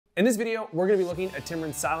In this video, we're going to be looking at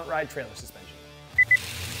Timbren's Silent Ride trailer suspension.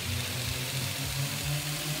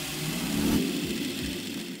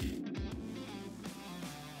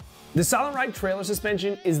 The Silent Ride trailer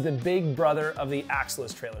suspension is the big brother of the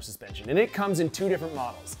axleless trailer suspension, and it comes in two different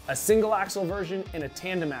models, a single axle version and a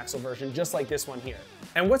tandem axle version, just like this one here.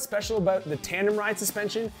 And what's special about the tandem ride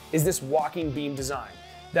suspension is this walking beam design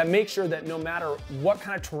that makes sure that no matter what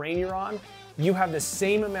kind of terrain you're on, you have the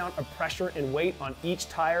same amount of pressure and weight on each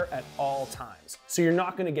tire at all times. So you're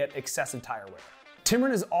not gonna get excessive tire wear.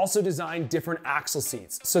 Timbren has also designed different axle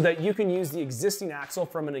seats so that you can use the existing axle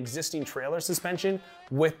from an existing trailer suspension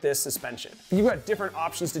with this suspension. You've got different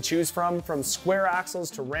options to choose from square axles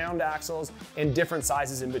to round axles and different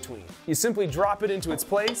sizes in between. You simply drop it into its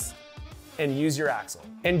place and use your axle.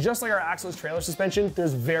 And just like our axleless trailer suspension,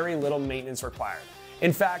 there's very little maintenance required.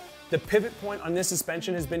 In fact, the pivot point on this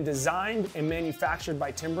suspension has been designed and manufactured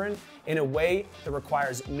by Timbren in a way that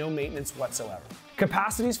requires no maintenance whatsoever.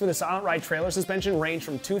 Capacities for the Silent Ride trailer suspension range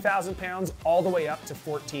from 2,000 pounds all the way up to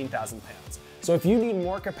 14,000 pounds. So if you need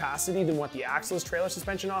more capacity than what the axleless trailer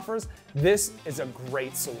suspension offers, this is a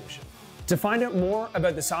great solution. To find out more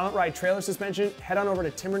about the Silent Ride trailer suspension, head on over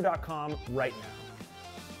to Timbren.com right now.